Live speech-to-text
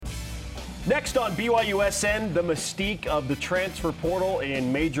Next on BYUSN, the mystique of the transfer portal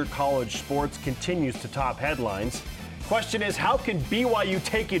in major college sports continues to top headlines. Question is, how can BYU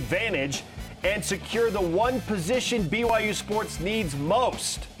take advantage and secure the one position BYU sports needs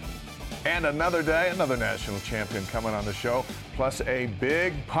most? And another day, another national champion coming on the show, plus a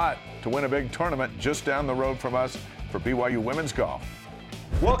big putt to win a big tournament just down the road from us for BYU women's golf.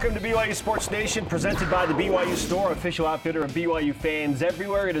 Welcome to BYU Sports Nation, presented by the BYU Store, official outfitter of BYU fans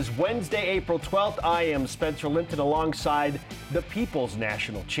everywhere. It is Wednesday, April 12th. I am Spencer Linton alongside the People's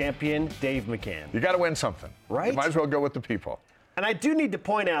National Champion, Dave McCann. You got to win something. Right? You might as well go with the people. And I do need to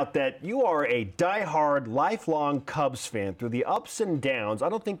point out that you are a diehard, lifelong Cubs fan through the ups and downs. I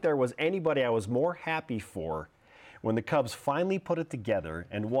don't think there was anybody I was more happy for when the Cubs finally put it together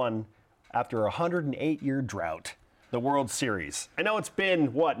and won, after a 108-year drought, the World Series. I know it's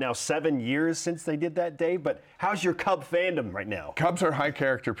been, now 7 years since they did that, Dave, but how's your Cub fandom right now? Cubs are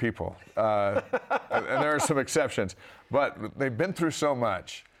high-character people, and there are some exceptions. But they've been through so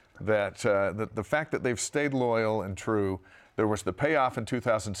much that the fact that they've stayed loyal and true. There was the payoff in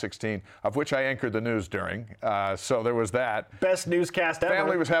 2016, of which I anchored the news during, so there was that. Best newscast ever.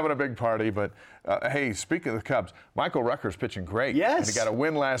 Family was having a big party, but hey, speaking of the Cubs, Michael Rucker's pitching great. Yes. And he got a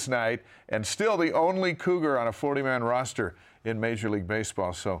win last night, and still the only Cougar on a 40-man roster in Major League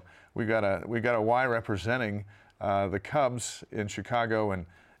Baseball. So we got a Y representing the Cubs in Chicago,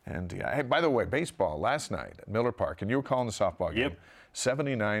 and yeah. Hey, by the way, baseball last night at Miller Park, and you were calling the softball game. Yep.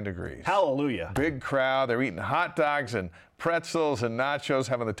 79 degrees. Hallelujah. Big crowd. They're eating hot dogs and pretzels and nachos,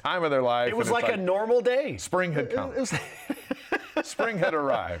 having the time of their life. It was like a normal day. Spring had come. Spring had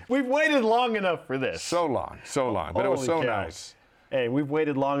arrived. We've waited long enough for this. So long. But it was so nice. Hey, we've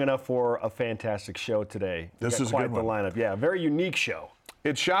waited long enough for a fantastic show today. This is quite a good the one. lineup. Yeah, very unique show.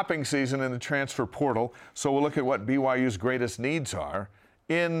 It's shopping season in the transfer portal, so we'll look at what BYU's greatest needs are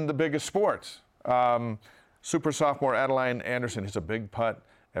in the biggest sports. Super sophomore Adeline Anderson hits a big putt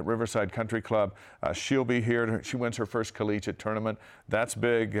at Riverside Country Club. She'll be here. She wins her first collegiate tournament. That's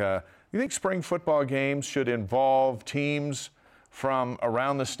big. You think spring football games should involve teams from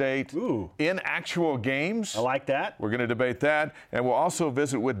around the state in actual games? I like that. We're going to debate that. And we'll also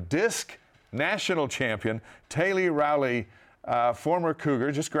visit with disc national champion Tailey Rowley, former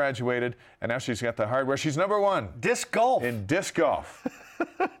Cougar, just graduated, and now she's got the hardware. She's number one. Disc golf. In disc golf.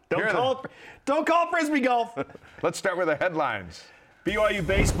 Don't call Frisbee golf. Let's start with the headlines. BYU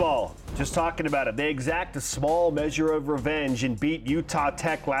baseball, just talking about it. They exact a small measure of revenge and beat Utah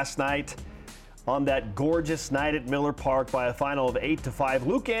Tech last night on that gorgeous night at Miller Park by a final of 8-5.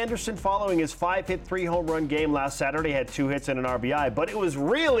 Luke Anderson, following his 5-hit, 3-home run game last Saturday, had 2 hits and an RBI. But it was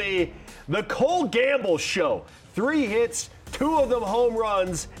really the Cole Gamble show. 3 hits, 2 of them home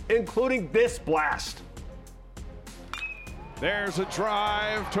runs, including this blast. There's a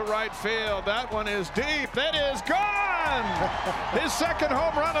drive to right field. That one is deep. That is gone! His second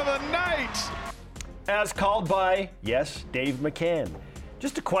home run of the night. As called by, yes, Dave McCann.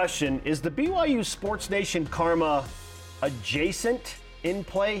 Just a question, is the BYU Sports Nation karma adjacent in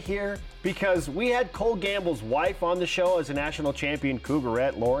play here? Because we had Cole Gamble's wife on the show as a national champion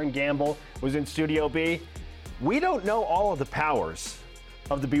Cougarette. Lauren Gamble was in Studio B. We don't know all of the powers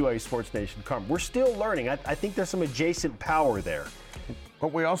of the BYU Sports Nation karma. We're still learning. I think there's some adjacent power there.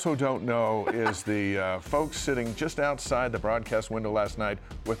 What we also don't know is the folks sitting just outside the broadcast window last night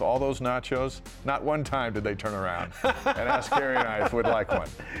with all those nachos. Not one time did they turn around and ask Carrie and I if we'd like one.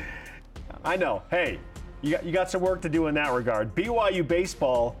 I know. Hey, you got some work to do in that regard. BYU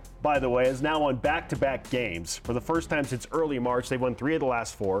baseball, by the way, is now on back-to-back games. For the first time since early March, they've won 3 of the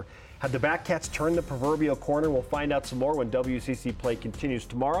last 4. Had the Batcats turned the proverbial corner? We'll find out some more when WCC play continues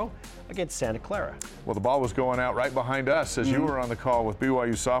tomorrow against Santa Clara. Well, the ball was going out right behind us as you were on the call with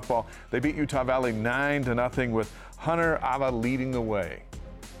BYU softball. They beat Utah Valley 9-0 with Hunter Ava leading the way.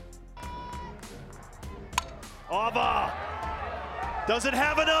 Ava doesn't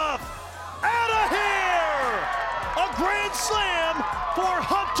have enough. Out of here! A grand slam for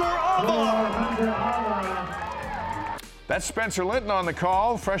Hunter Ava. That's Spencer Linton on the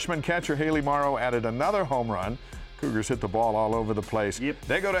call. Freshman catcher Haley Morrow added another home run. Cougars hit the ball all over the place. Yep.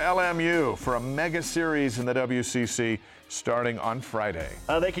 They go to LMU for a mega series in the WCC starting on Friday.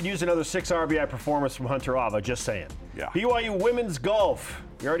 They could use another 6 RBI performance from Hunter Ava, just saying. Yeah. BYU women's golf.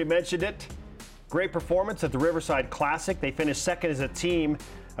 We already mentioned it. Great performance at the Riverside Classic. They finished second as a team,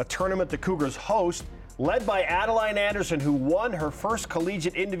 a tournament the Cougars host, led by Adeline Anderson, who won her first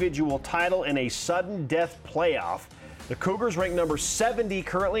collegiate individual title in a sudden death playoff. The Cougars rank number 70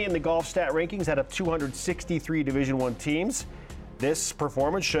 currently in the golf stat rankings out of 263 Division I teams. This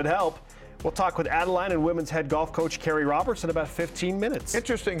performance should help We'll talk with Adeline and women's head golf coach Carrie Roberts in about 15 minutes.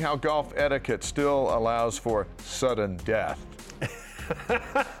 Interesting how golf etiquette still allows for sudden death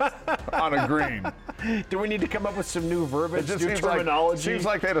on a green. Do we need to come up with some new verbiage, new seems terminology? Seems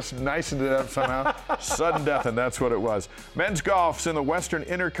like they had to nicened it up somehow. Sudden death, and that's what it was. Men's golf's in the Western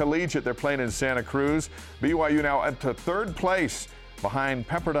Intercollegiate. They're playing in Santa Cruz. BYU now up to third place behind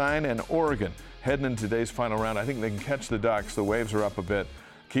Pepperdine and Oregon. Heading into today's final round, I think they can catch the Ducks. The waves are up a bit.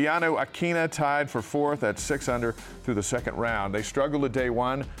 Keanu Aquina tied for fourth at 6 under through the second round. They struggled at day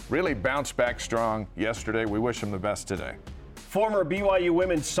one, really bounced back strong yesterday. We wish them the best today. Former BYU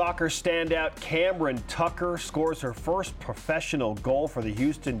women's soccer standout Cameron Tucker scores her first professional goal for the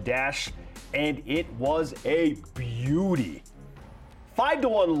Houston Dash, and it was a beauty.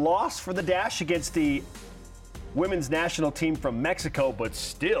 5-1 loss for the Dash against the women's national team from Mexico, but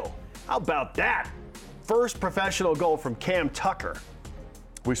still, how about that? First professional goal from Cam Tucker.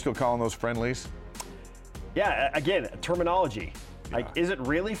 We still calling those friendlies? Yeah, again, terminology. Like, is it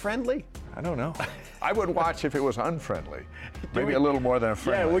really friendly? I don't know. I would watch if it was unfriendly. Maybe a little more than a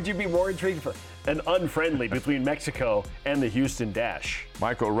friendly. Yeah, would you be more intrigued for an unfriendly between Mexico and the Houston Dash?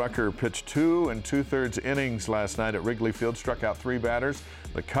 Michael Rucker pitched 2 2/3 innings last night at Wrigley Field, struck out 3 batters.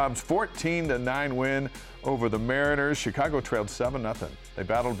 The Cubs 14-9 win over the Mariners. Chicago trailed 7-0. They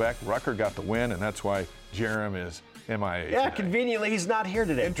battled back. Rucker got the win, and that's why Jerem is MIA. Yeah, today. Conveniently, he's not here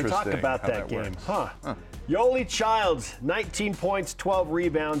today to talk about that game. Works. Yoli Childs, 19 points, 12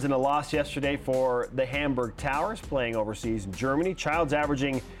 rebounds in a loss yesterday for the Hamburg Towers, playing overseas in Germany. Childs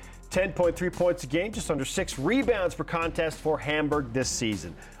averaging 10.3 points a game, just under 6 rebounds per contest for Hamburg this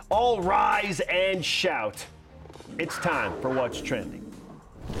season. All rise and shout. It's time for What's Trending.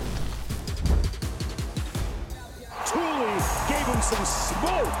 Tooley gave him some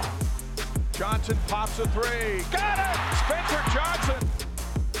smoke. Johnson pops a 3. Got it! Spencer Johnson.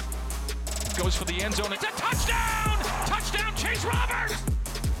 Goes for the end zone. It's a touchdown! Touchdown, Chase Roberts!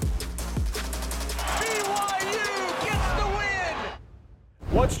 BYU gets the win!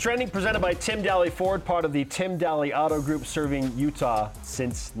 What's Trending, presented by Tim Daly Ford, part of the Tim Daly Auto Group, serving Utah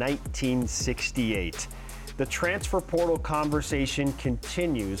since 1968. The transfer portal conversation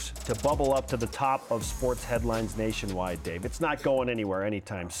continues to bubble up to the top of sports headlines nationwide, Dave. It's not going anywhere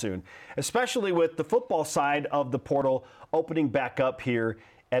anytime soon, especially with the football side of the portal opening back up here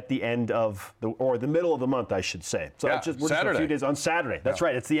at the end of the middle of the month, I should say. So yeah, we're just a few days on Saturday. That's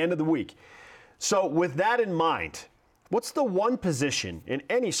right. It's the end of the week. So with that in mind, what's the one position in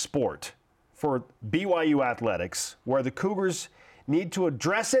any sport for BYU athletics where the Cougars need to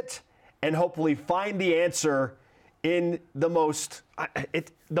address it and hopefully find the answer in the most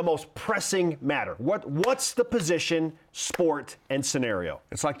pressing matter? What's the position, sport, and scenario?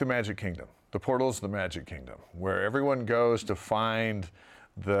 It's like the Magic Kingdom. The portal's the Magic Kingdom, where everyone goes to find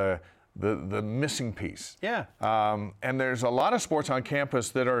the missing piece. Yeah. And there's a lot of sports on campus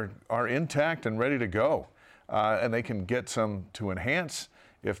that are intact and ready to go, and they can get some to enhance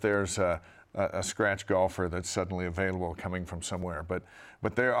if there's a scratch golfer that's suddenly available coming from somewhere.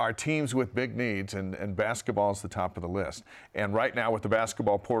 But there are teams with big needs, and basketball is the top of the list. And right now with the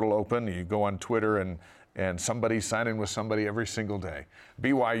basketball portal open, you go on Twitter and somebody's signing with somebody every single day.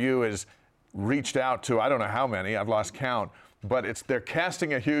 BYU has reached out to, I don't know how many, I've lost count, but they're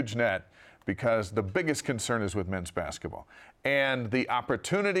casting a huge net because the biggest concern is with men's basketball. And the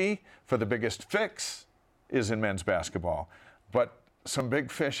opportunity for the biggest fix is in men's basketball. But some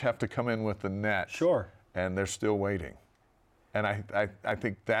big fish have to come in with the net. Sure. And they're still waiting. And I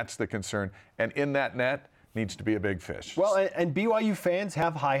think that's the concern. And in that net needs to be a big fish. Well, and BYU fans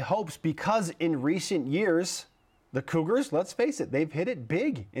have high hopes because in recent years, the Cougars, let's face it, they've hit it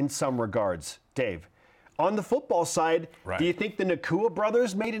big in some regards, Dave. On the football side, right. Do you think the Nakua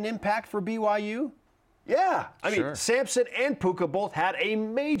brothers made an impact for BYU? Yeah. I mean, Sampson and Puka both had a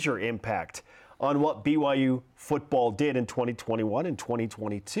major impact on what BYU football did in 2021 and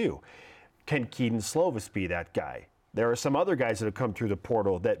 2022. Can Keaton Slovis be that guy? There are some other guys that have come through the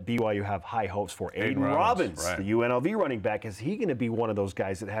portal that BYU have high hopes for. Aiden Robbins, right. The UNLV running back, is he going to be one of those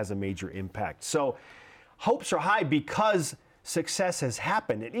guys that has a major impact? So hopes are high because success has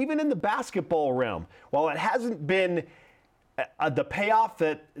happened. And even in the basketball realm, while it hasn't been the payoff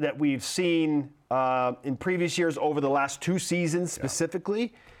that we've seen in previous years over the last 2 seasons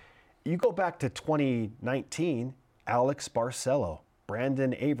specifically, you go back to 2019, Alex Barcelo,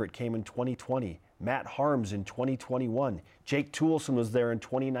 Brandon Averett came in 2020, Matt Harms in 2021, Jake Toulson was there in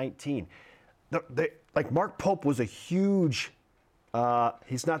 2019. Like Mark Pope was a huge, I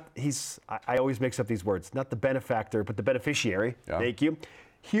always mix up these words, not the benefactor, but the beneficiary. Yeah. Thank you.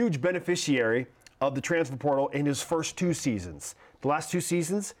 Huge beneficiary of the transfer portal in his first 2 seasons. The last 2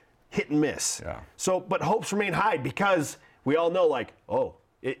 seasons, hit and miss. Yeah. So, but hopes remain high because we all know, like,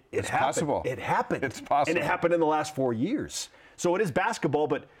 it it's happened. possible. It happened. It's possible. And it happened in the last 4 years. So it is basketball,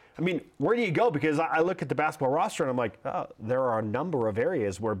 but I mean, where do you go? Because I look at the basketball roster and I'm like, there are a number of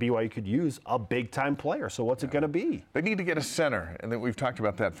areas where BYU could use a big-time player. So what's it going to be? They need to get a center, and we've talked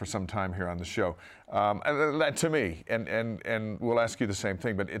about that for some time here on the show. That to me, and we'll ask you the same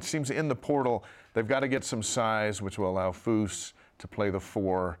thing, but it seems in the portal they've got to get some size, which will allow Foose to play the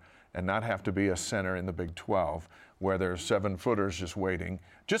 4 and not have to be a center in the Big 12, where there's 7-footers just waiting,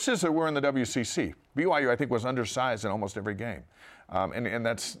 just as there were in the WCC. BYU, I think, was undersized in almost every game. And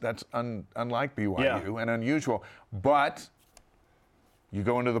that's unlike BYU and unusual. But you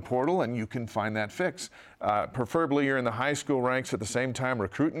go into the portal and you can find that fix. Preferably you're in the high school ranks at the same time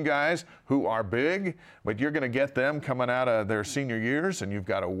recruiting guys who are big, but you're going to get them coming out of their senior years, and you've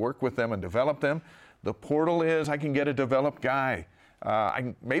got to work with them and develop them. The portal is, I can get a developed guy.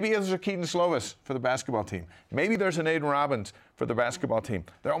 Maybe there's a Keaton Slovis for the basketball team. Maybe there's an Aiden Robbins for the basketball team.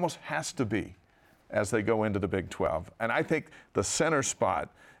 There almost has to be as they go into the Big 12. And I think the center spot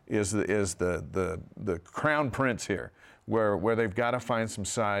is the crown prince here, where they've got to find some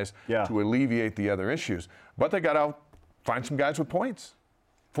size to alleviate the other issues. But they got to find some guys with points.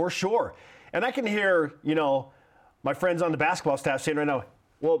 For sure. And I can hear, my friends on the basketball staff saying right now,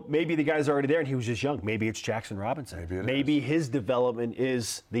 well, maybe the guy's already there and he was just young. Maybe it's Jackson Robinson. Maybe his development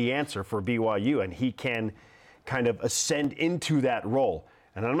is the answer for BYU and he can kind of ascend into that role.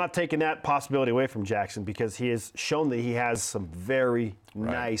 And I'm not taking that possibility away from Jackson because he has shown that he has some very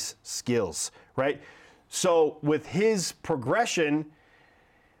nice skills, right? So with his progression,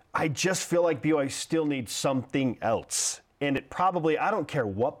 I just feel like BYU still needs something else. And it probably, I don't care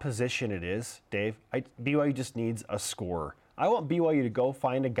what position it is, Dave, BYU just needs a scorer. I want BYU to go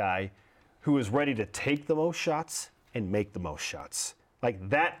find a guy who is ready to take the most shots and make the most shots. Like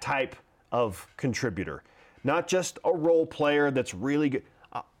that type of contributor. Not just a role player that's really good.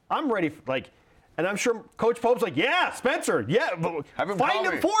 I'm ready, and I'm sure Coach Pope's like, yeah, Spencer, find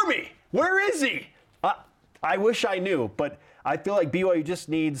him for me. Where is he? I wish I knew, but I feel like BYU just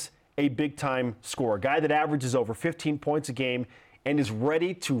needs a big-time scorer, a guy that averages over 15 points a game and is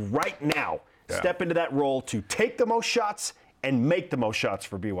ready to right now step into that role to take the most shots and make the most shots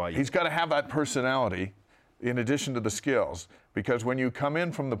for BYU. He's got to have that personality in addition to the skills, because when you come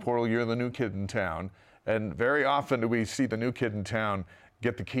in from the portal, you're the new kid in town, and very often do we see the new kid in town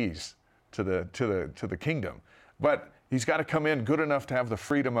get the keys to the kingdom. But he's got to come in good enough to have the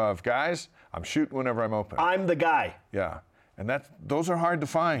freedom of, guys, I'm shooting whenever I'm open. I'm the guy. Yeah. And those are hard to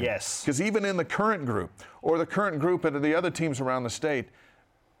find. Yes. Because even in the current group or the current group of the other teams around the state,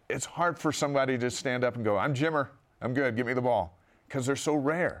 it's hard for somebody to stand up and go, I'm Jimmer, I'm good, give me the ball. Because they're so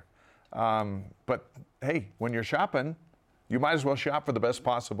rare. But hey, when you're shopping, you might as well shop for the best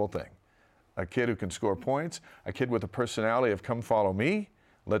possible thing. A kid who can score points, a kid with a personality of come follow me,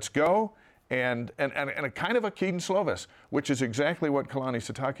 let's go, and a kind of a Keaton Slovis, which is exactly what Kalani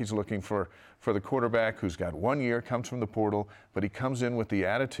Sitake's looking for the quarterback who's got 1 year, comes from the portal, but he comes in with the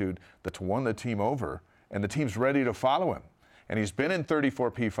attitude that's won the team over, and the team's ready to follow him. And he's been in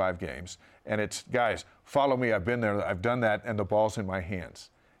 34 P5 games, and it's, guys, follow me, I've been there, I've done that, and the ball's in my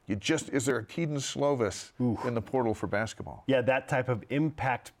hands. Is there a Keaton Slovis in the portal for basketball? Yeah, that type of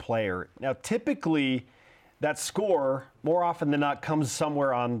impact player. Now, typically, that score, more often than not, comes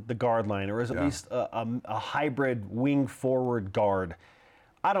somewhere on the guard line, or is at least a hybrid wing forward guard.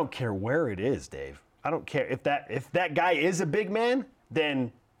 I don't care where it is, Dave. I don't care. If that guy is a big man,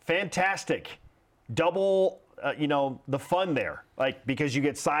 then fantastic. Double, the fun there, because you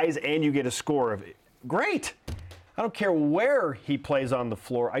get size and you get a score of great. I don't care where he plays on the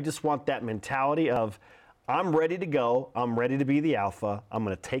floor. I just want that mentality of, I'm ready to go. I'm ready to be the alpha. I'm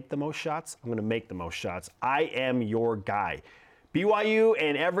going to take the most shots. I'm going to make the most shots. I am your guy. BYU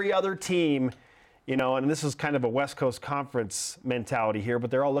and every other team, and this is kind of a West Coast Conference mentality here, but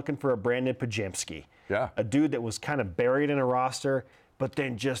they're all looking for a Brandon Pajemski. Yeah. A dude that was kind of buried in a roster, but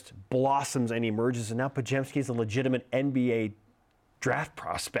then just blossoms and emerges. And now Pajemski is a legitimate NBA draft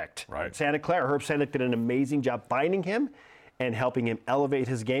prospect. Right. Santa Clara. Herb Sandek did an amazing job finding him and helping him elevate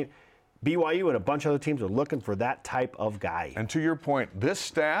his game. BYU and a bunch of other teams are looking for that type of guy. And to your point, this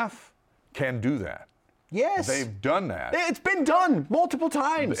staff can do that. Yes. They've done that. It's been done multiple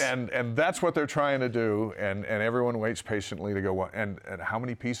times. And that's what they're trying to do, and everyone waits patiently to go, and how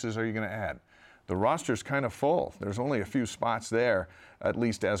many pieces are you going to add? The roster's kind of full. There's only a few spots there, at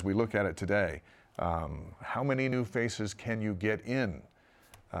least as we look at it today. How many new faces can you get in?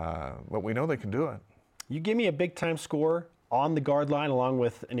 But we know they can do it. You give me a big-time scorer on the guard line along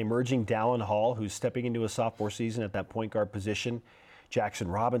with an emerging Dallin Hall who's stepping into a sophomore season at that point guard position. Jackson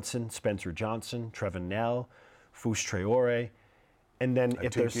Robinson, Spencer Johnson, Trevin Nell, Fouche Traore. And then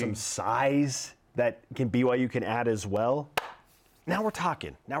if there's some size that BYU can add as well, now we're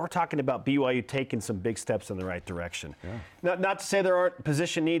talking. Now we're talking about BYU taking some big steps in the right direction. Yeah. Not to say there aren't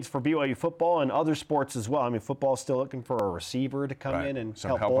position needs for BYU football and other sports as well. I mean, football is still looking for a receiver to come in and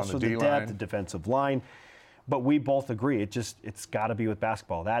help bolster the depth, the defensive line. But we both agree, it's got to be with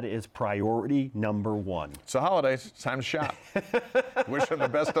basketball. That is priority number one. It's the holidays. It's time to shop. Wish them the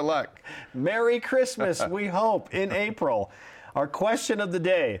best of luck. Merry Christmas, we hope, in April. Our question of the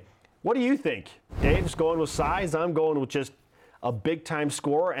day, what do you think? Dave's going with size. I'm going with just a big-time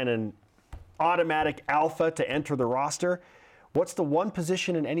scorer and an automatic alpha to enter the roster. What's the one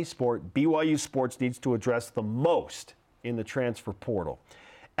position in any sport BYU Sports needs to address the most in the transfer portal?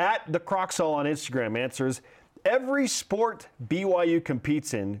 At the Croxall on Instagram answers, every sport BYU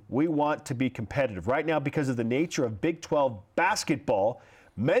competes in, we want to be competitive. Right now, because of the nature of Big 12 basketball,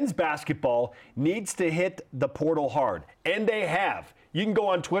 men's basketball needs to hit the portal hard. And they have. You can go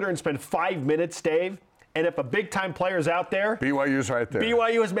on Twitter and spend 5 minutes, Dave, and if a big-time player is out there, BYU's right there.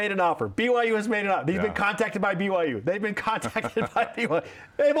 BYU has made an offer. BYU has made an offer. He's been contacted by BYU. They've been contacted by BYU.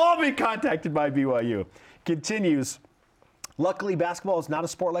 They've all been contacted by BYU. Continues. Luckily, basketball is not a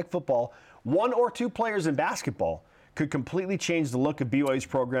sport like football. One or two players in basketball could completely change the look of BYU's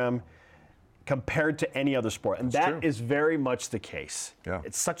program compared to any other sport. And that is very much the case. Yeah.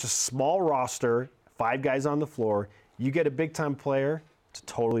 It's such a small roster, 5 guys on the floor. You get a big-time player, it's a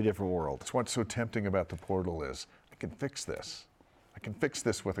totally different world. That's what's so tempting about the portal is I can fix this. I can fix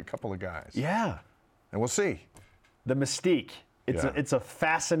this with a couple of guys. Yeah. And we'll see. The mystique. It's a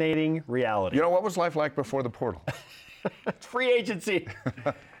fascinating reality. You know, what was life like before the portal? It's free agency.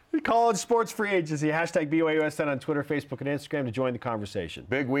 College sports free agency. Hashtag BYUSN on Twitter, Facebook, and Instagram to join the conversation.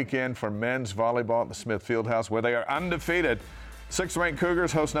 Big weekend for men's volleyball at the Smith Fieldhouse where they are undefeated. 6th-ranked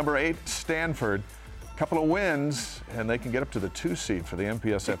Cougars host number 8 Stanford. Couple of wins, and they can get up to the 2 seed for the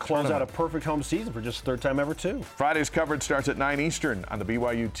MPSF Close tournament. out a perfect home season for just the 3rd time ever, too. Friday's coverage starts at 9 Eastern on the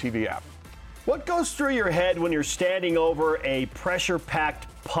BYU TV app. What goes through your head when you're standing over a pressure-packed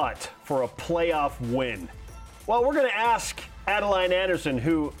putt for a playoff win? Well, we're going to ask Adeline Anderson,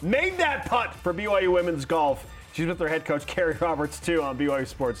 who made that putt for BYU women's golf. She's with their head coach, Carrie Roberts, too, on BYU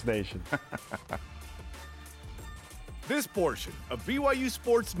Sports Nation. This portion of BYU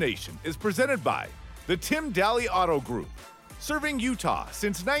Sports Nation is presented by the Tim Daly Auto Group, serving Utah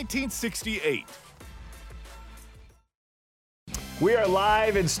since 1968. We are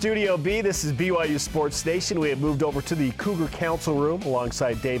live in Studio B. This is BYU Sports Nation. We have moved over to the Cougar Council Room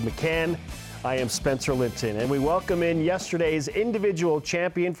alongside Dave McCann. I am Spencer Linton, and we welcome in yesterday's individual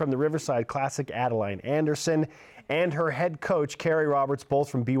champion from the Riverside Classic, Adeline Anderson, and her head coach, Carrie Roberts, both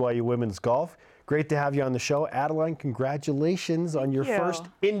from BYU Women's Golf. Great to have you on the show. Adeline, congratulations on your first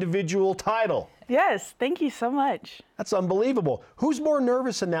individual title. Yes, thank you so much. That's unbelievable. Who's more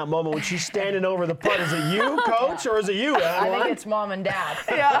nervous in that moment when she's standing over the putt? Is it you, coach, or is it you, Adeline? I think it's mom and dad.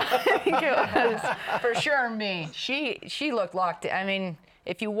 Yeah, I think it was. For sure me. She looked locked in. I mean,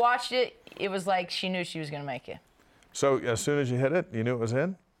 if you watched it, it was like she knew she was going to make it. So as soon as you hit it, you knew it was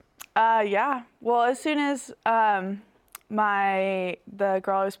in? Yeah. Well, as soon as the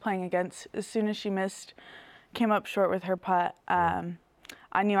girl I was playing against, as soon as she missed, came up short with her putt,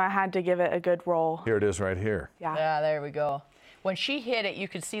 I knew I had to give it a good roll. Here it is right here. Yeah. Yeah, there we go. When she hit it, you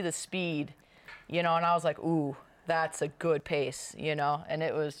could see the speed, and I was like, ooh, that's a good pace, and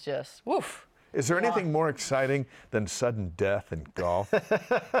it was just, woof. Is there anything more exciting than sudden death in golf?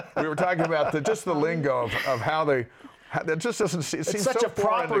 We were talking about just the lingo of how they. That just doesn't seem it's such so a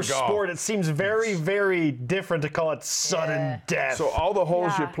proper sport. Golf. It seems very, very different to call it sudden death. So all the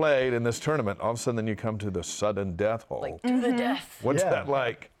holes you played in this tournament, all of a sudden then you come to the sudden death hole. Like to the death. What's that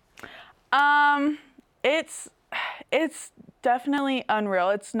like? It's definitely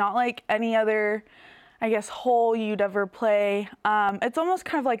unreal. It's not like any other, I guess, hole you'd ever play. It's almost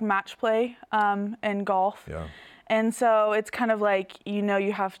kind of like match play in golf. Yeah. And so it's kind of like,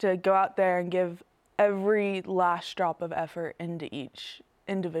 you have to go out there and give every last drop of effort into each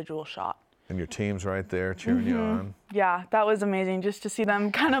individual shot. And your team's right there cheering you on. Yeah, that was amazing just to see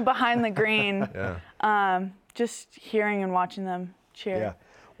them kind of behind the green. Just hearing and watching them cheer. Yeah.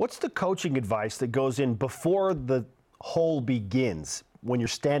 What's the coaching advice that goes in before the hole begins when you're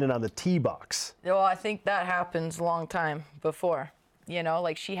standing on the tee box? Well, I think that happens a long time before.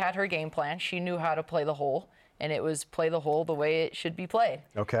 Like she had her game plan. She knew how to play the hole. And it was play the hole the way it should be played.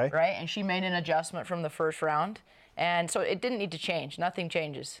 Okay. Right? And she made an adjustment from the first round. And so it didn't need to change. Nothing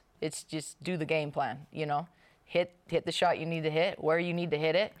changes. It's just do the game plan, hit the shot you need to hit, where you need to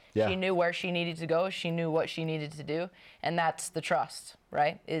hit it. Yeah. She knew where she needed to go. She knew what she needed to do. And that's the trust,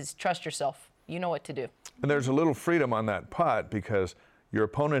 right? Is trust yourself. You know what to do. And there's a little freedom on that putt because your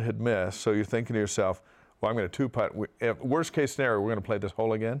opponent had missed, so you're thinking to yourself, well, I'm going to two-putt. Worst case scenario, we're going to play this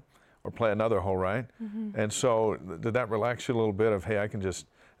hole again or play another hole, right? And so did that relax you a little bit of, hey, I can just,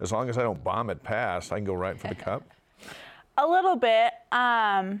 as long as I don't bomb it past, I can go right for the cup? A little bit.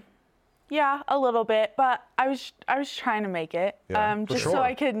 Yeah, a little bit. But I was trying to make it. Yeah, just so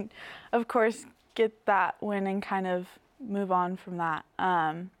I could, of course, get that win and kind of move on from that.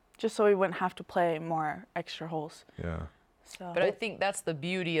 Just so we wouldn't have to play more extra holes. Yeah. So. But I think that's the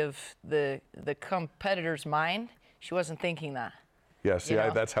beauty of the competitor's mind. She wasn't thinking that. Yeah, see, You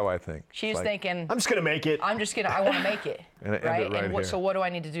know? that's how I think. She's Like, thinking, I'm just going to make it. I want to make it, And end it right? right here. So what do I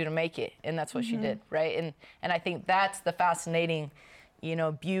need to do to make it? And that's what she did, right? And I think that's the fascinating,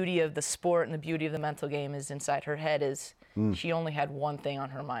 beauty of the sport and the beauty of the mental game is inside her head is she only had one thing on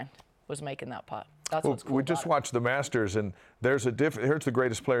her mind, was making that putt. That's what's cool we just about it. watched the Masters, and there's a here's the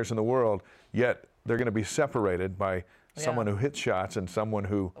greatest players in the world, yet they're going to be separated by someone who hits shots and someone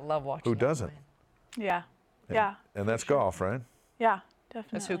who I love watching who that doesn't. win. Yeah. Yeah. And that's golf, right? Yeah. Definitely.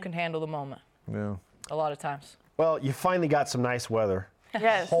 That's who can handle the moment Yeah. a lot of times. Well, you finally got some nice weather.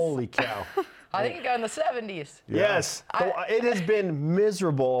 Yes. Holy cow. I think it got in the 70s. Yes. It has been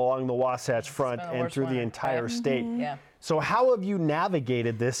miserable along the Wasatch Front been the and worst through the winter, entire right? state. Yeah. So how have you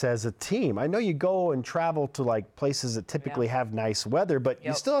navigated this as a team? I know you go and travel to like places that typically have nice weather, but you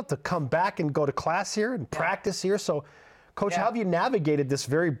Yep. still have to come back and go to class here and practice here. So, Coach, Yeah. how have you navigated this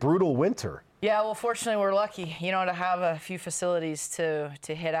very brutal winter? Yeah, well, fortunately, we're lucky, to have a few facilities to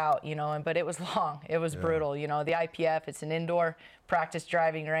hit out, but it was long. It was brutal. The IPF, it's an indoor practice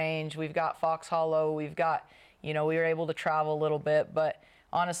driving range. We've got Fox Hollow. We've got, we were able to travel a little bit. But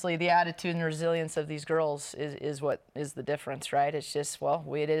honestly, the attitude and resilience of these girls is what is the difference, right? It's just,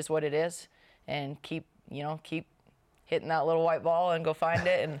 it is what it is. And keep hitting that little white ball and go find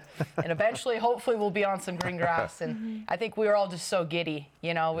it. And eventually, hopefully, we'll be on some green grass. And I think we were all just so giddy.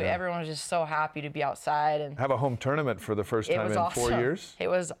 Everyone was just so happy to be outside. And Have a home tournament for the first it time was in awesome. 4 years. It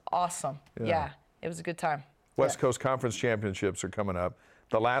was awesome. Yeah, it was a good time. West Coast Conference Championships are coming up.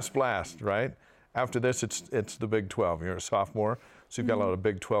 The last blast, right? After this, it's the Big 12. You're a sophomore, so you've got a lot of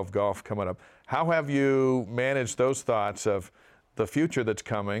Big 12 golf coming up. How have you managed those thoughts of the future that's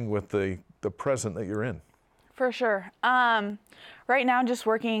coming with the present that you're in? For sure. Right now, just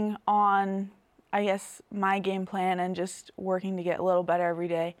working on, I guess, my game plan and just working to get a little better every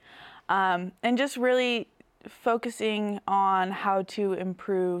day. And just really focusing on how to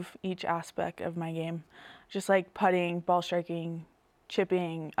improve each aspect of my game. Just like putting, ball striking,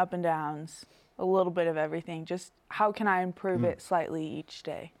 chipping, up and downs, a little bit of everything. Just how can I improve it slightly each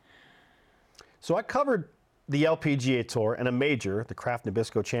day? So I covered the LPGA Tour and a major, the Kraft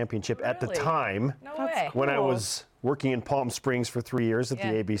Nabisco Championship, at the Really? time No way. when I Cool. was working in Palm Springs for 3 years at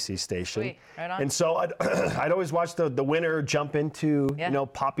Yeah. the ABC station. Sweet. Right on. And so I'd always watch the winner jump into Yeah.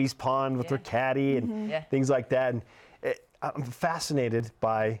 Poppy's Pond with her Yeah. caddy and Yeah. things like that. And I'm fascinated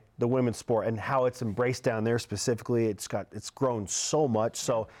by the women's sport and how it's embraced down there specifically. It's grown so much.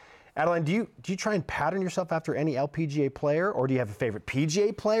 So, Adeline, do you try and pattern yourself after any LPGA player, or do you have a favorite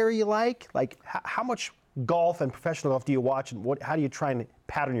PGA player you like? Like, how much golf and professional golf do you watch, and how do you try and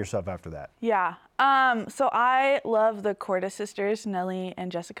pattern yourself after that? Yeah. So I love the Korda sisters, Nellie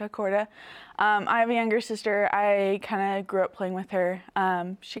and Jessica Korda. I have a younger sister. I kind of grew up playing with her.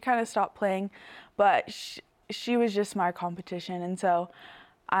 She kind of stopped playing, but she was just my competition. And so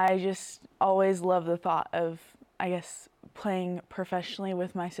I just always loved the thought of, I guess, playing professionally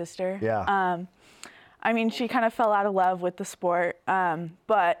with my sister. Yeah. I mean, she kind of fell out of love with the sport,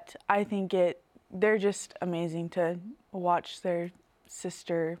 but I think they're just amazing to watch their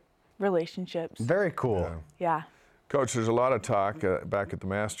sister relationships. Very cool. Yeah. Coach, there's a lot of talk back at the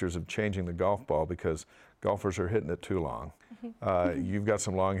Masters of changing the golf ball because golfers are hitting it too long. You've got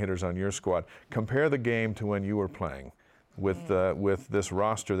some long hitters on your squad. Compare the game to when you were playing with this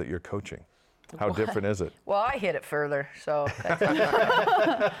roster that you're coaching. How different is it? Well, I hit it further, so that's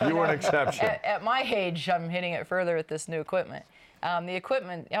You were an exception. at my age, I'm hitting it further with this new equipment. The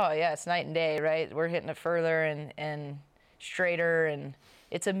equipment, it's night and day, right? We're hitting it further and straighter, and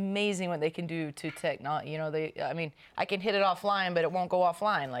it's amazing what they can do to technology. I can hit it offline, but it won't go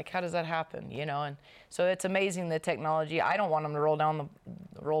offline. Like, how does that happen? And so it's amazing, the technology. I don't want them to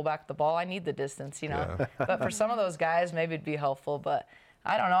roll back the ball. I need the distance, But for some of those guys, maybe it'd be helpful. But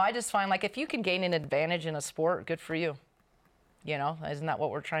I don't know. I just find, like, if you can gain an advantage in a sport, good for you. Isn't that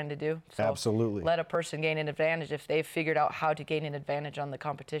what we're trying to do? So Absolutely. Let a person gain an advantage. If they've figured out how to gain an advantage on the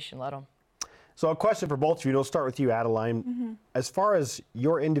competition, let them. So a question for both of you. We'll start with you, Adeline. As far as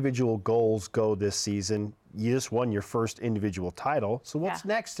your individual goals go this season, you just won your first individual title. So what's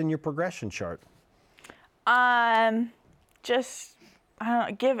next in your progression chart? Just, I don't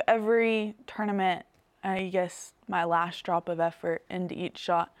know, give every tournament, I guess, my last drop of effort into each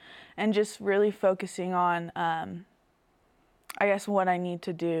shot, and just really focusing on, I guess, what I need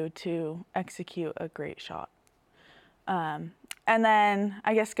to do to execute a great shot. And then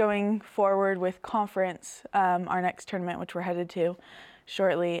I guess going forward with conference, our next tournament, which we're headed to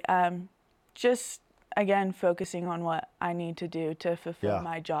shortly, just again focusing on what I need to do to fulfill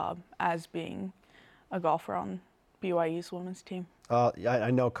my job as being a golfer on BYU's women's team.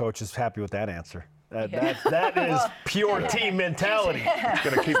 I know Coach is happy with that answer. That is pure team mentality. It's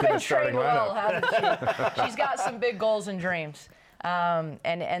going to keep you in the starting lineup. Hasn't she? She's got some big goals and dreams, and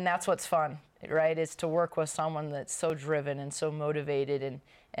that's what's fun. Right, is to work with someone that's so driven and so motivated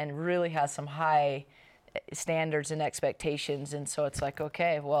and really has some high standards and expectations. And so it's like,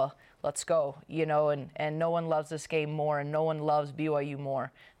 okay, well, let's go, you know, and no one loves this game more and no one loves BYU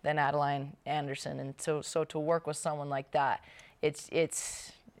more than Adeline Anderson. And so to work with someone like that, it's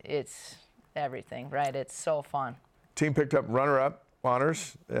everything, right? It's so fun. Team picked up runner-up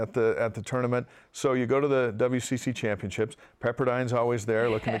honors at the tournament. So you go to the WCC championships. Pepperdine's always there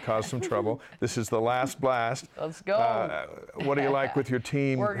looking to cause some trouble. This is the last blast. Let's go. What do you like with your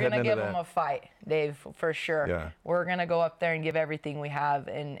team? We're going to give them a fight, Dave, for sure. Yeah. We're going to go up there and give everything we have,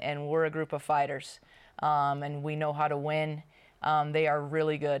 and we're a group of fighters, and we know how to win. They are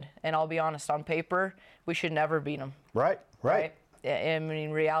really good. And I'll be honest, on paper, we should never beat them. Right. I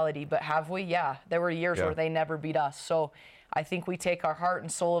mean, reality, but have we? Yeah. There were years where they never beat us. So I think we take our heart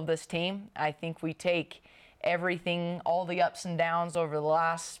and soul of this team. I think we take everything, all the ups and downs over the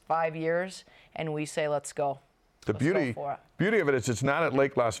last 5 years, and we say, let's go. The beauty of it is it's not at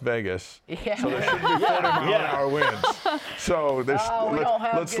Lake Las Vegas, Yeah. so there shouldn't be 40-mile-an-hour winds. So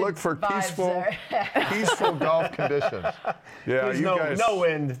let's look for peaceful golf conditions. Yeah, There's you guys. no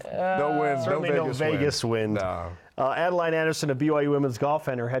wind. No wind. Certainly no Vegas wind. No. Adeline Anderson of BYU Women's Golf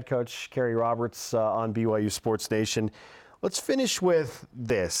and her head coach, Carrie Roberts, on BYU Sports Nation. Let's finish with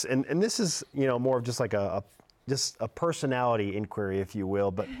this, and this is more of just like a personality inquiry, if you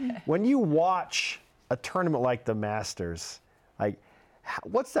will. But when you watch a tournament like the Masters, like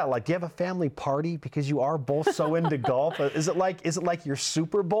what's that like? Do you have a family party because you are both so into golf? Is it like your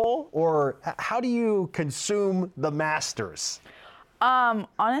Super Bowl, or how do you consume the Masters?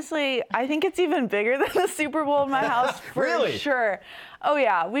 Honestly, I think it's even bigger than the Super Bowl in my house for Really? sure. Oh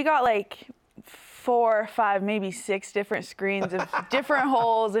yeah, we got like 4, 5, maybe 6 different screens of different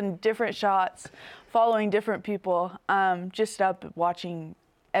holes and different shots, following different people, just up watching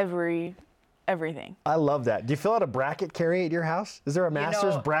everything. I love that. Do you fill out a bracket, Carrie, at your house? Is there a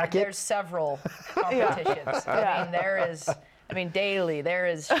Masters bracket? There's several competitions. I mean, daily, there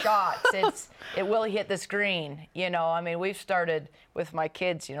is shots. It will hit the screen. I mean, we've started with my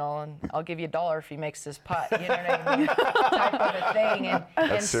kids, and I'll give you $1 if he makes this putt. You know what I mean? Type of a thing.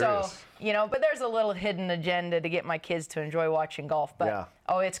 And so, but there's a little hidden agenda to get my kids to enjoy watching golf. But,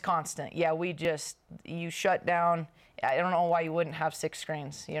 it's constant. Yeah, you shut down. I don't know why you wouldn't have 6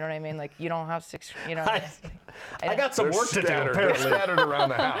 screens. You know what I mean? Like, you don't have 6, I got some work to do, apparently. They're scattered around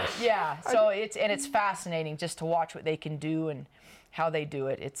the house. Yeah, so it's fascinating just to watch what they can do and how they do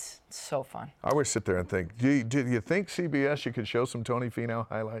it. It's so fun. I always sit there and think, do you think CBS you could show some Tony Finau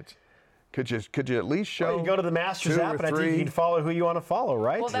highlights? Could you at least show? Well, you go to the Masters 2 app, or and I think 3? you can follow who you want to follow,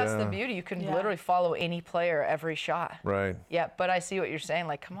 right? Well, that's the beauty. You can literally follow any player every shot. Right. Yeah, but I see what you're saying.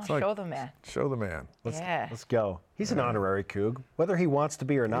 Like, come on, show the man. Show the man. Let's go. He's an honorary Coug, whether he wants to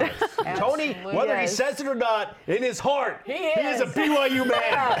be or not. Tony, whether he says it or not, in his heart, he is a BYU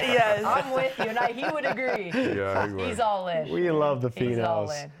man. Yes. I'm with you, and he would agree. Yeah, he would. He's all in. We love the Finaus. He's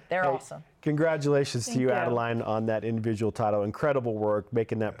all in. They're awesome. Congratulations to you, you. Adeline, on that individual title. Incredible work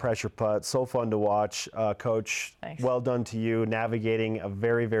making that pressure putt. So fun to watch. Coach, Thanks. Well done to you navigating a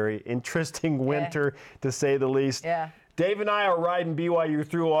very, very interesting winter, to say the least. Yeah. Dave and I are riding BYU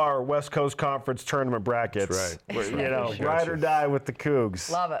through our West Coast Conference tournament brackets. That's right. Ride or die with the Cougs.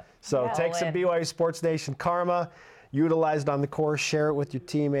 Love it. So Yeah, take all some in. BYU Sports Nation karma, utilize it on the course, share it with your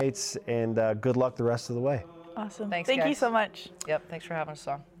teammates, and good luck the rest of the way. Awesome. Thanks, Thank you guys. so much. Yep, thanks for having us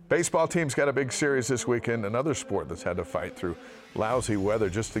on. Baseball team's got a big series this weekend, another sport that's had to fight through lousy weather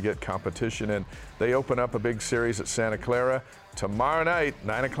just to get competition in. They open up a big series at Santa Clara tomorrow night,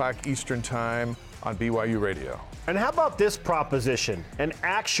 9 o'clock Eastern Time on BYU Radio. And how about this proposition? An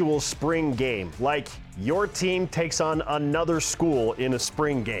actual spring game, like your team takes on another school in a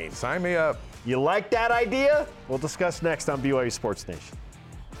spring game. Sign me up. You like that idea? We'll discuss next on BYU Sports Nation.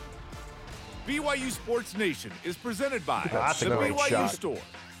 BYU Sports Nation is presented by That's the a great BYU shot. Store,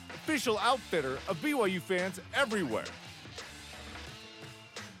 official outfitter of BYU fans everywhere.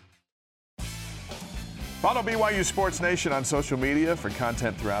 Follow BYU Sports Nation on social media for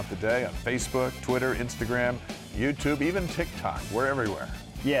content throughout the day on Facebook, Twitter, Instagram, YouTube, even TikTok. We're everywhere.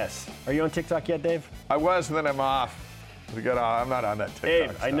 Yes. Are you on TikTok yet, Dave? I was, and then I'm off. I'm not on that TikTok Dave,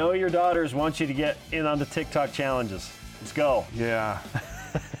 stuff. I know your daughters want you to get in on the TikTok challenges. Let's go. Yeah.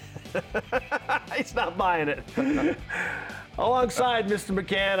 He's not buying it. Alongside Mr.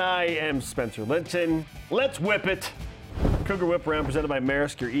 McCann, I am Spencer Linton. Let's whip it. Cougar Whip Round presented by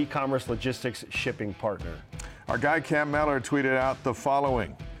Maersk, your e-commerce logistics shipping partner. Our guy Cam Mellor tweeted out the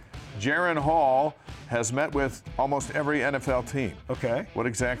following. Jaron Hall has met with almost every NFL team. Okay. What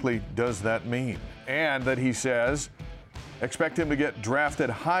exactly does that mean? And that he says, expect him to get drafted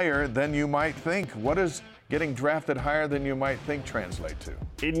higher than you might think. What does getting drafted higher than you might think translate to?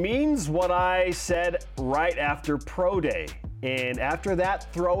 It means what I said right after Pro Day. And after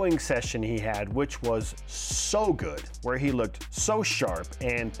that throwing session he had, which was so good, where he looked so sharp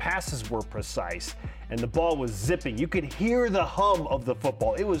and passes were precise and the ball was zipping. You could hear the hum of the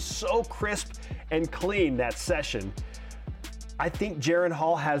football. It was so crisp and clean, that session. I think Jaron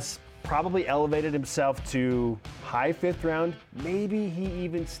Hall has probably elevated himself to high 5th round. Maybe he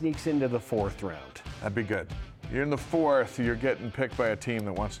even sneaks into the 4th round. That'd be good. You're in the 4th, you're getting picked by a team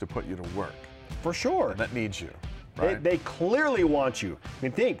that wants to put you to work. For sure. And that needs you. Right? They clearly want you. I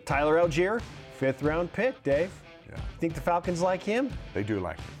mean, think, Tyler Algier, 5th round pick, Dave. Yeah. Think the Falcons like him? They do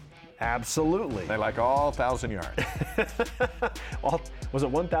like you. Absolutely. They like all 1,000 yards. Was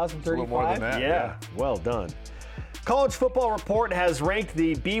it 1,035? A little more than that, yeah. Well done. College Football Report has ranked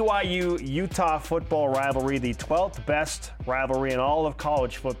the BYU-Utah football rivalry the 12th best rivalry in all of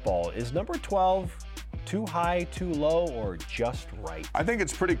college football. Is number 12 too high, too low, or just right? I think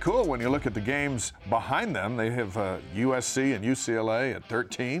it's pretty cool when you look at the games behind them. They have USC and UCLA at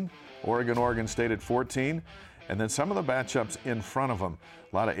 13, Oregon State at 14, and then some of the matchups in front of them.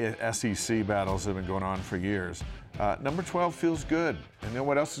 A lot of SEC battles have been going on for years. Number 12 feels good. And you know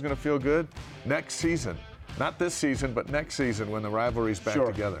what else is going to feel good? Next season. Not this season, but next season when the rivalry's back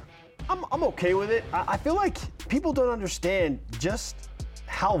together. I'm okay with it. I feel like people don't understand just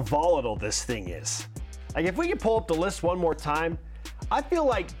how volatile this thing is. Like, if we could pull up the list one more time, I feel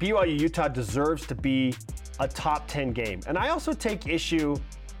like BYU-Utah deserves to be a top 10 game. And I also take issue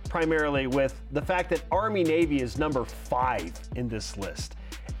primarily with the fact that Army-Navy is number 5 in this list.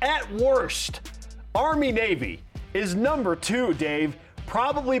 At worst, Army-Navy is number 2, Dave,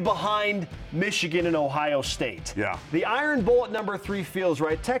 probably behind Michigan and Ohio State. Yeah. The Iron Bowl at number 3 feels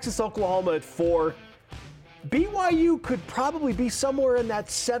right. Texas, Oklahoma at 4. BYU could probably be somewhere in that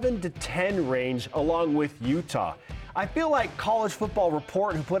 7 to 10 range along with Utah. I feel like College Football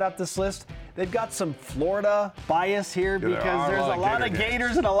Report, who put out this list, they've got some Florida bias here because there's a lot of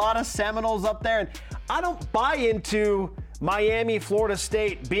Gators and a lot of Seminoles up there. And I don't buy into Miami, Florida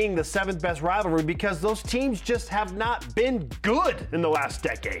State being the 7th best rivalry because those teams just have not been good in the last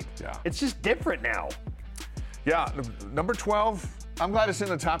decade. Yeah. It's just different now. Yeah, number 12, I'm glad it's in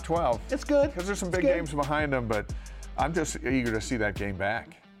the top 12. It's good. Because there's some big games behind them, but I'm just eager to see that game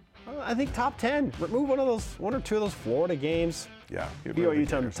back. I think top 10. Remove one or two of those Florida games. Yeah. BYU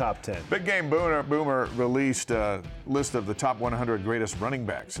to the top 10. Big Game Boomer released a list of the top 100 greatest running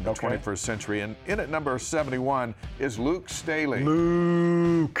backs in the 21st century, and in at number 71 is Luke Staley.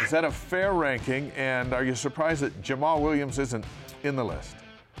 Luke. Is that a fair ranking, and are you surprised that Jamal Williams isn't in the list?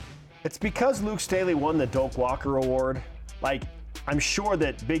 It's because Luke Staley won the Doak Walker Award. Like, I'm sure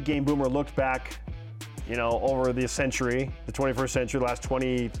that Big Game Boomer looked back, over the century, the 21st century, the last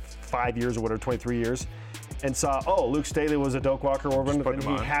 25 years or whatever, 23 years, and saw, Luke Staley was a Doak Walker Award winner, and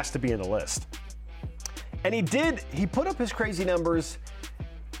he has to be in the list. And he put up his crazy numbers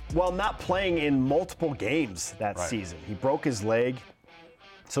while not playing in multiple games that season. He broke his leg,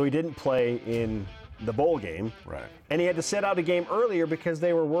 so he didn't play in the bowl game. Right. And he had to set out a game earlier because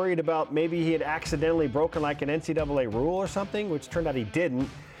they were worried about maybe he had accidentally broken like an NCAA rule or something, which turned out he didn't.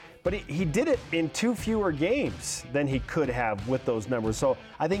 But he did it in 2 fewer games than he could have with those numbers. So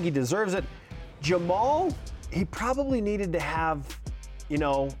I think he deserves it. Jamal, he probably needed to have, a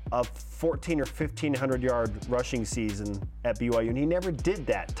 1,400 or 1,500 yard rushing season at BYU, and he never did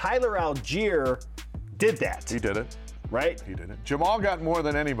that. Tyler Algier did that. He did it. Right? He did it. Jamal got more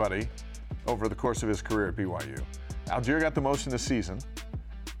than anybody over the course of his career at BYU. Algier got the most in the season,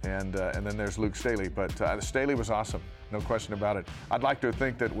 and then there's Luke Staley. But Staley was awesome, no question about it. I'd like to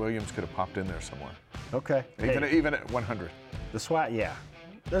think that Williams could have popped in there somewhere. Okay. Even at 100. The SWAT, yeah.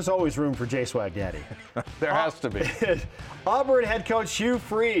 There's always room for J Swag Daddy. There has to be. Auburn head coach Hugh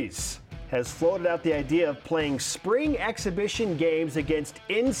Freeze has floated out the idea of playing spring exhibition games against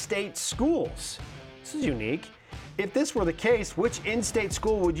in-state schools. This is unique. If this were the case, which in-state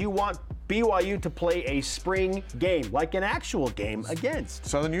school would you want BYU to play a spring game, like an actual game, against?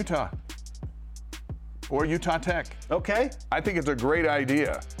 Southern Utah or Utah Tech. Okay. I think it's a great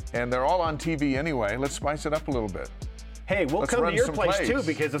idea, and they're all on TV anyway. Let's spice it up a little bit. Hey, we'll Let's come to run your some place plays. too,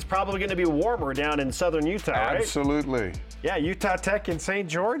 because it's probably going to be warmer down in Southern Utah, right? Absolutely. Yeah, Utah Tech in St.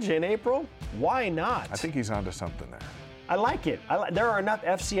 George in April. Why not? I think he's onto something there. I like it. There are enough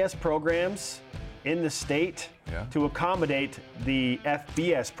FCS programs in the state to accommodate the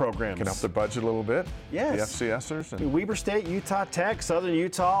FBS programs. Can up the budget a little bit. Yes. The FCSers. And Weber State, Utah Tech, Southern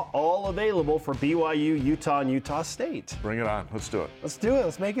Utah, all available for BYU, Utah, and Utah State. bring it on. Let's do it. Let's do it.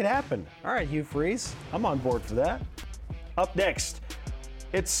 Let's make it happen. All right, Hugh Freeze. I'm on board for that. Up next,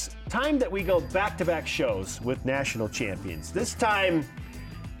 it's time that we go back-to-back shows with national champions. This time,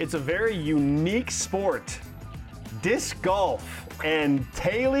 it's a very unique sport, disc golf. And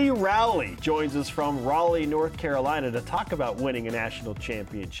Tailey Rowley joins us from Rowley, North Carolina to talk about winning a national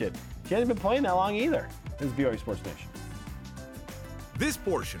championship. She hasn't been playing that long either. This is BYU Sports Nation. This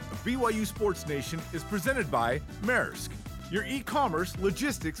portion of BYU Sports Nation is presented by Maersk, your e-commerce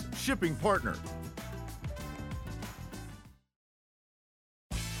logistics shipping partner.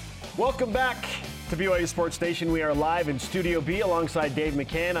 Welcome back to BYU Sports Nation. We are live in Studio B alongside Dave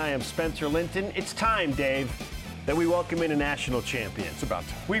McCann. I am Spencer Linton. It's time, Dave, that we welcome in a national champion. It's about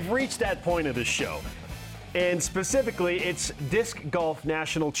time. We've reached that point of the show. And specifically, it's disc golf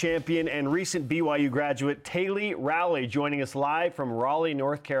national champion and recent BYU graduate Tailey Rowley joining us live from Raleigh,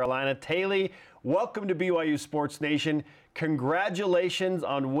 North Carolina. Tailey, welcome to BYU Sports Nation. Congratulations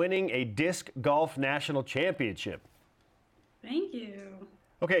on winning a disc golf national championship. Thank you.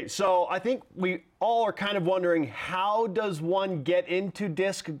 Okay, so I think we all are kind of wondering, how does one get into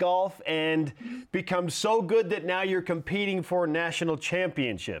disc golf and become so good that now you're competing for national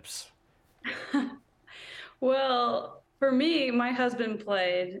championships? Well, for me, my husband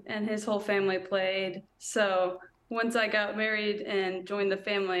played and his whole family played. So once I got married and joined the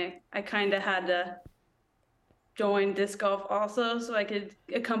family, I kind of had to join disc golf also so I could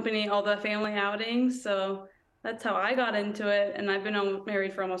accompany all the family outings. So that's how I got into it, and I've been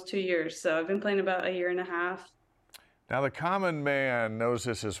married for almost 2 years, so I've been playing about 1.5 years. Now, the common man knows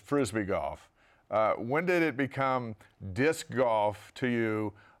this as Frisbee golf. When did it become disc golf to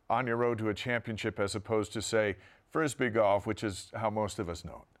you on your road to a championship as opposed to, say, Frisbee golf, which is how most of us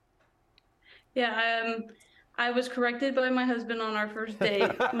know it? Yeah, I was corrected by my husband on our first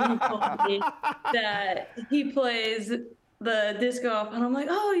date when he told me that he plays the disc golf, and I'm like,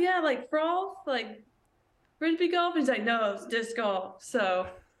 oh, yeah, like froth, like Frisbee golf? He's like, no, it's disc golf. So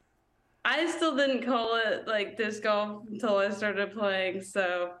I still didn't call it like disc golf until I started playing.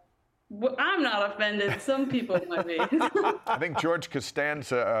 So I'm not offended. Some people might be. I think George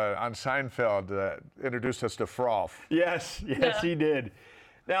Costanza on Seinfeld introduced us to froth. Yes, he did.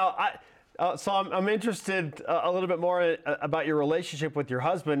 Now, I'm interested a little bit more about your relationship with your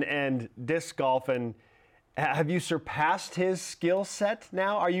husband and disc golf. And have you surpassed his skill set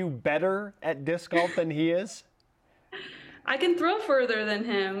now? Are you better at disc golf than he is? I can throw further than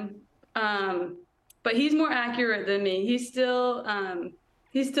him, but he's more accurate than me. He still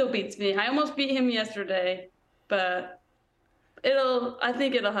beats me. I almost beat him yesterday, but I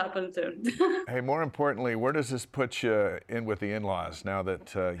think it'll happen soon. Hey, more importantly, where does this put you in with the in-laws now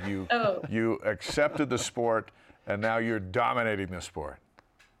that you accepted the sport and now you're dominating the sport?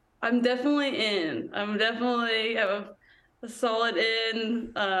 I'm definitely in. I'm definitely a solid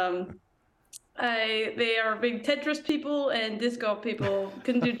in. They are big Tetris people and disc golf people.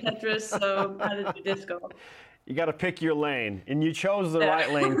 Couldn't do Tetris, so I had to do disc golf. You got to pick your lane, and you chose the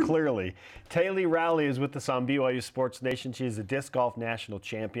right lane clearly. Tailey Rowley is with us on BYU Sports Nation. She is a disc golf national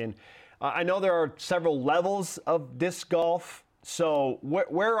champion. I know there are several levels of disc golf. So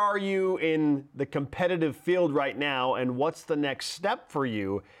where are you in the competitive field right now, and what's the next step for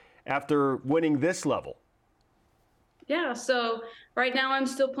you after winning this level? Yeah, so right now I'm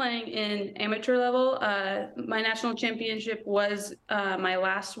still playing in amateur level. My national championship was my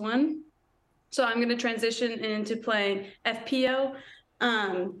last one. So I'm going to transition into playing FPO,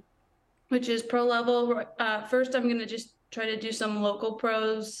 which is pro level. First, I'm going to just try to do some local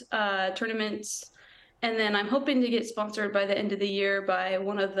pros tournaments. And then I'm hoping to get sponsored by the end of the year by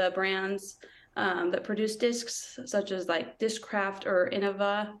one of the brands that produce discs, such as like Discraft or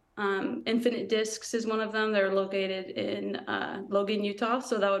Innova. Infinite Discs is one of them. They're located in Logan, Utah.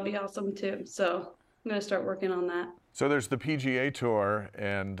 So that would be awesome too. So I'm going to start working on that. So there's the PGA Tour,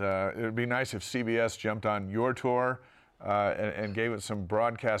 and it would be nice if CBS jumped on your tour. and gave it some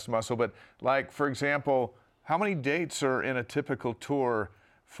broadcast muscle. But, like, for example, how many dates are in a typical tour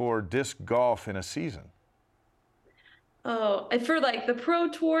for disc golf in a season? Oh, and for like the pro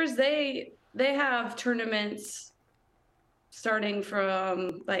tours, they have tournaments starting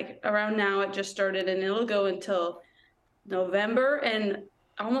from like around now. It just started, and it'll go until November. And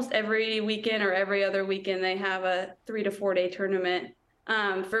almost every weekend or every other weekend, they have a 3 to 4 day tournament.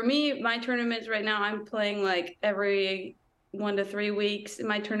 For me, my tournaments right now, I'm playing like every 1 to 3 weeks. And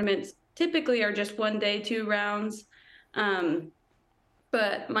my tournaments typically are just 1 day, 2 rounds.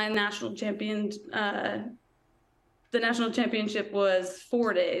 But my national champions, the national championship was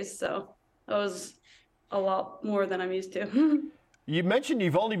 4 days. So that was a lot more than I'm used to. You mentioned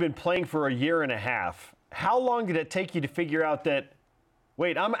you've only been playing for a year and a half. How long did it take you to figure out that,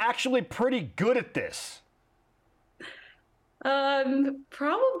 wait, I'm actually pretty good at this?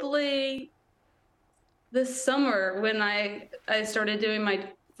 Probably this summer when I started doing my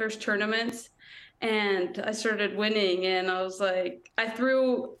first tournaments and I started winning, and I was like, I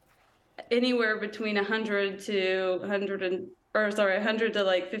threw anywhere between 100 to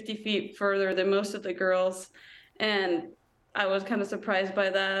like 50 feet further than most of the girls, and I was kind of surprised by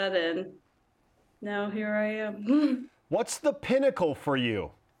that, and now here I am. What's the pinnacle for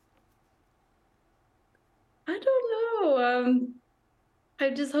you? I don't know. I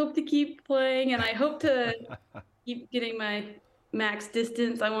just hope to keep playing, and I hope to keep getting my max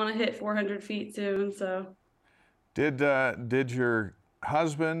distance. I want to hit 400 feet soon. So, did your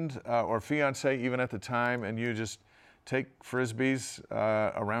husband or fiance, even at the time, and you just take frisbees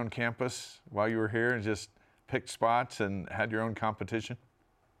around campus while you were here and just picked spots and had your own competition?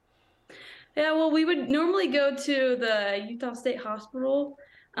 Yeah, well, we would normally go to the Utah State Hospital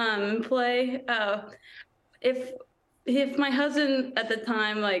and play. If my husband at the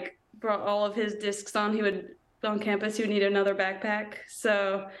time like brought all of his discs on, he would on campus. He would need another backpack.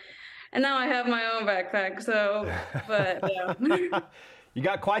 So, and now I have my own backpack. So, but yeah. You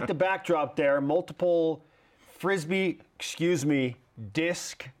got quite the backdrop there. Multiple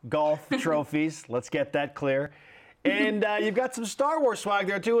disc golf trophies. Let's get that clear. And you've got some Star Wars swag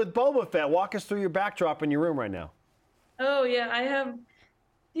there too with Boba Fett. Walk us through your backdrop in your room right now. Oh yeah, I have.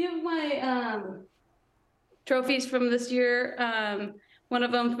 Do you have my trophies from this year? One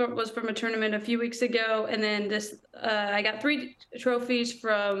of them was from a tournament a few weeks ago, and then this I got 3 trophies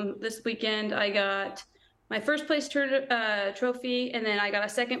from this weekend. I got my first place trophy, and then I got a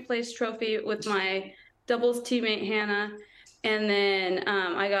second place trophy with my doubles teammate Hannah, and then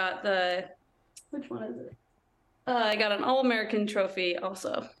I got which one is it? I got an All-American trophy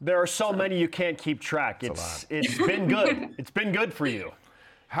also. There are so many you can't keep track. It's been good. It's been good for you.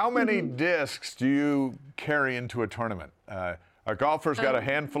 How many discs do you carry into a tournament? A golfer's got a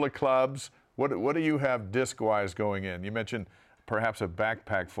handful of clubs. What do you have disc-wise going in? You mentioned perhaps a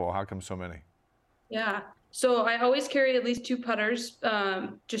backpack full. How come so many? Yeah. So I always carry at least 2 putters,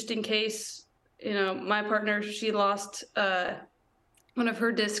 just in case, my partner, she lost one of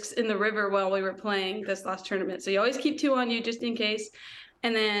her discs in the river while we were playing this last tournament. So you always keep 2 on you just in case.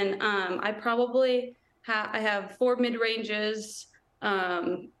 And then I probably I have 4 mid-ranges,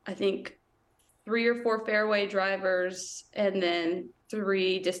 I think 3 or 4 fairway drivers, and then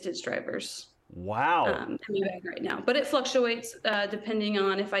 3 distance drivers. Wow. In my bag right now. But it fluctuates depending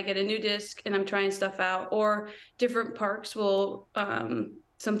on if I get a new disc and I'm trying stuff out, or different parks will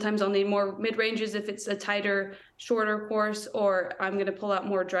sometimes I'll need more mid-ranges if it's a tighter, shorter course, or I'm going to pull out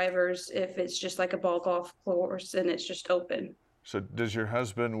more drivers if it's just like a ball golf course and it's just open. So does your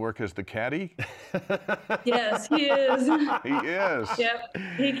husband work as the caddy? Yes, he is. He is. Yep.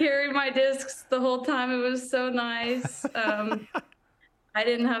 He carried my discs the whole time. It was so nice. I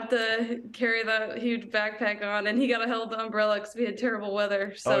didn't have to carry that huge backpack on, and he got to hold the umbrella because we had terrible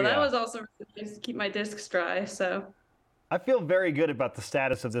weather. So that was also really nice to keep my discs dry. So I feel very good about the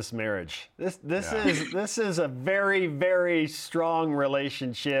status of this marriage. This is a very, very strong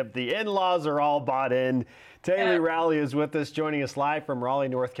relationship. The in-laws are all bought in. Tailey Rowley is with us, joining us live from Raleigh,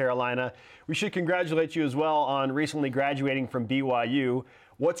 North Carolina. We should congratulate you as well on recently graduating from BYU.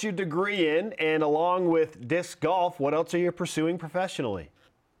 What's your degree in? And along with disc golf, what else are you pursuing professionally?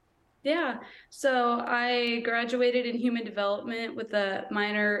 Yeah, so I graduated in human development with a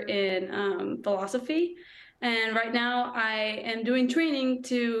minor in philosophy. And right now I am doing training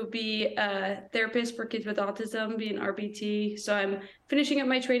to be a therapist for kids with autism, be an RBT. So I'm finishing up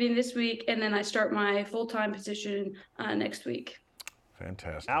my training this week, and then I start my full-time position next week.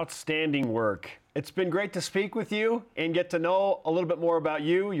 Fantastic. Outstanding work. It's been great to speak with you and get to know a little bit more about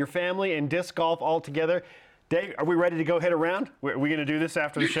you, your family, and disc golf altogether. Dave, are we ready to go hit around? Are we going to do this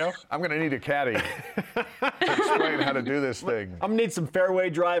after the show? I'm going to need a caddy to explain how to do this thing. I'm going to need some fairway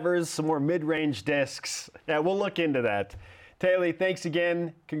drivers, some more mid-range discs. Yeah, we'll look into that. Tailey, thanks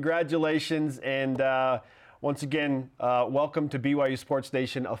again. Congratulations. And once again, welcome to BYU Sports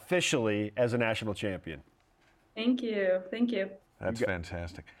Nation officially as a national champion. Thank you. Thank you. That's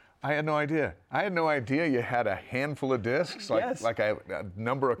fantastic. I had no idea. I had no idea you had a handful of discs, like a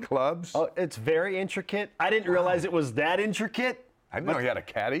number of clubs. Oh, it's very intricate. I didn't realize it was that intricate. I didn't know you had a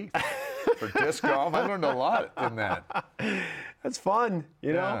caddy for disc golf. I learned a lot in that. That's fun.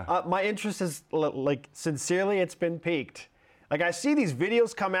 You know, my interest is sincerely, it's been piqued. Like I see these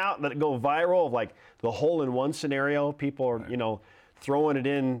videos come out that go viral of like the hole-in-one scenario. People are, throwing it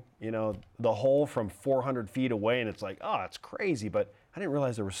in, the hole from 400 feet away, and it's like, oh, it's crazy. But I didn't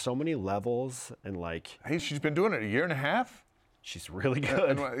realize there were so many levels and like. Hey, she's been doing it a year and a half. She's really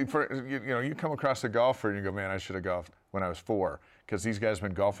good. And you come across a golfer and you go, man, I should have golfed when I was 4 because these guys have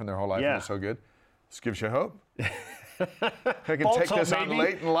been golfing their whole life and they're so good. This gives you hope. I can take this on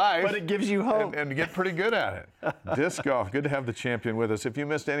late in life. But it gives you hope. And get pretty good at it. Disc golf, good to have the champion with us. If you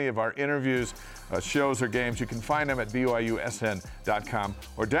missed any of our interviews, shows, or games, you can find them at BYUSN.com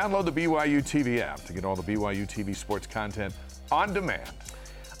or download the BYU TV app to get all the BYU TV sports content on demand.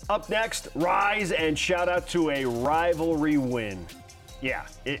 Up next, rise and shout out to a rivalry win. Yeah,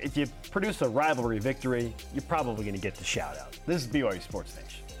 if you produce a rivalry victory, you're probably going to get the shout out. This is BYU Sports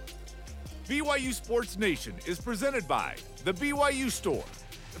Nation. BYU Sports Nation is presented by the BYU Store,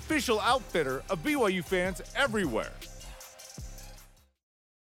 official outfitter of BYU fans everywhere.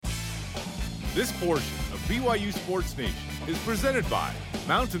 This portion of BYU Sports Nation is presented by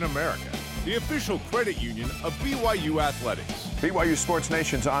Mountain America, the official credit union of BYU Athletics. BYU Sports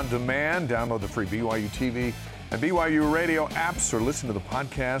Nation's on demand. Download the free BYU TV and BYU radio apps or listen to the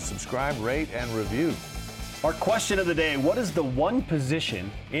podcast, subscribe, rate, and review. Our question of the day, what is the one position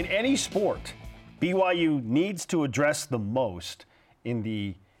in any sport BYU needs to address the most in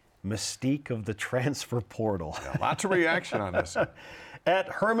the mystique of the transfer portal? Yeah, lots of reaction on this. At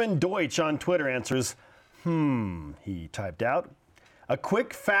Herman Deutsch on Twitter answers, he typed out, a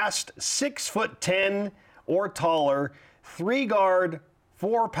quick, fast 6'10" or taller, 3-guard,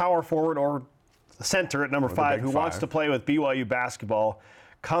 4 power forward or center at number 5 who wants to play with BYU basketball.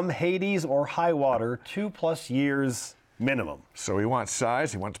 Come Hades or high water, 2+ years minimum. So he wants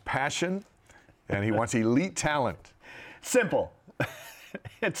size, he wants passion, and he wants elite talent. Simple.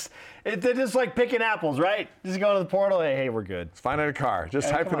 It's just like picking apples, right? Just go to the portal, hey, we're good. Find a car. Just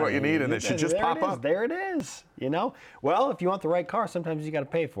type in what you need, and it should just pop up. There it is. Well, if you want the right car, sometimes you got to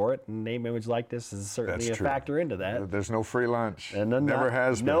pay for it. And name, image, likeness is certainly a factor into that. There's no free lunch. And never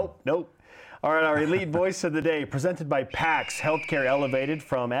has been. Nope. All right, our elite voice of the day, presented by PAX Healthcare Elevated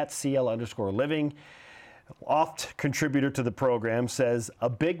from @CL_living. Oft contributor to the program says, a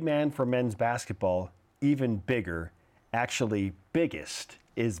big man for men's basketball, even bigger, actually biggest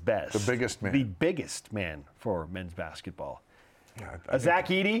is best. The biggest man. The biggest man for men's basketball. Yeah, Zach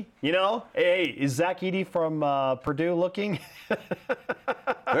Edey, hey, is Zach Edey from Purdue looking?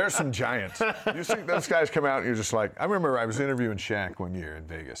 There's some giants. You see those guys come out and you're just like, I remember I was interviewing Shaq one year in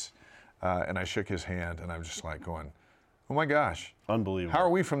Vegas. And I shook his hand, and I'm just like going, oh, my gosh. Unbelievable. How are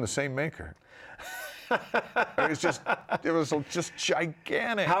we from the same maker? It was just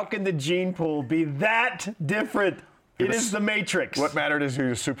gigantic. How can the gene pool be that different? It is the Matrix. What mattered is he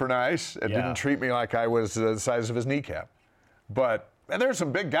was super nice and didn't treat me like I was the size of his kneecap. And there's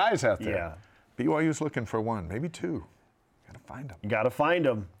some big guys out there. Yeah. BYU's looking for 1, maybe 2. Got to find them. Got to find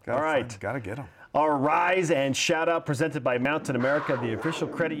them. All right. Got to get them. Our rise and shout out presented by Mountain America, the official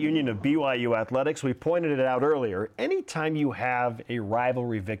credit union of BYU Athletics. We pointed it out earlier. Anytime you have a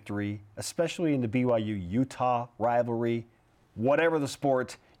rivalry victory, especially in the BYU-Utah rivalry, whatever the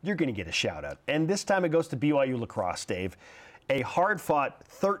sport, you're going to get a shout out. And this time it goes to BYU lacrosse, Dave. A hard-fought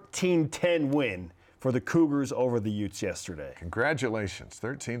 13-10 win for the Cougars over the Utes yesterday. Congratulations,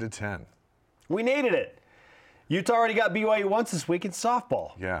 13-10. We needed it. Utah already got BYU once this week in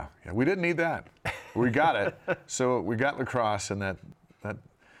softball. Yeah, we didn't need that. We got it. So we got lacrosse, and that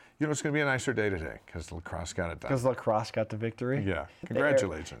it's going to be a nicer day today because lacrosse got it done. Because lacrosse got the victory? Yeah,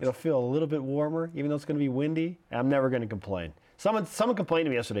 congratulations. It'll feel a little bit warmer, even though it's going to be windy. I'm never going to complain. Someone complained to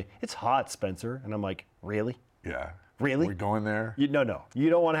me yesterday, it's hot, Spencer. And I'm like, really? Yeah. Really? Are we going there? No. You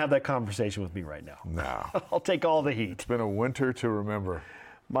don't want to have that conversation with me right now. No. I'll take all the heat. It's been a winter to remember.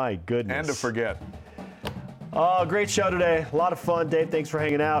 My goodness. And to forget. Oh, great show today. A lot of fun. Dave, thanks for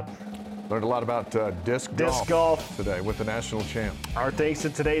hanging out. Learned a lot about disc golf today with the national champ. Our thanks to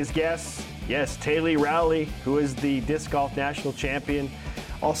today's guests. Yes, Tailey Rowley, who is the disc golf national champion.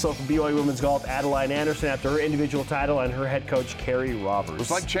 Also from BYU Women's Golf, Adeline Anderson after her individual title and her head coach, Carrie Roberts. It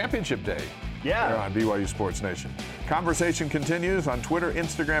was like championship day. Yeah. Here on BYU Sports Nation. Conversation continues on Twitter,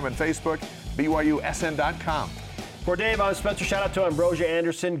 Instagram, and Facebook, BYUSN.com. For Dave, I'm Spencer. Shout out to Ambrosia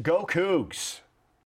Anderson. Go Cougs.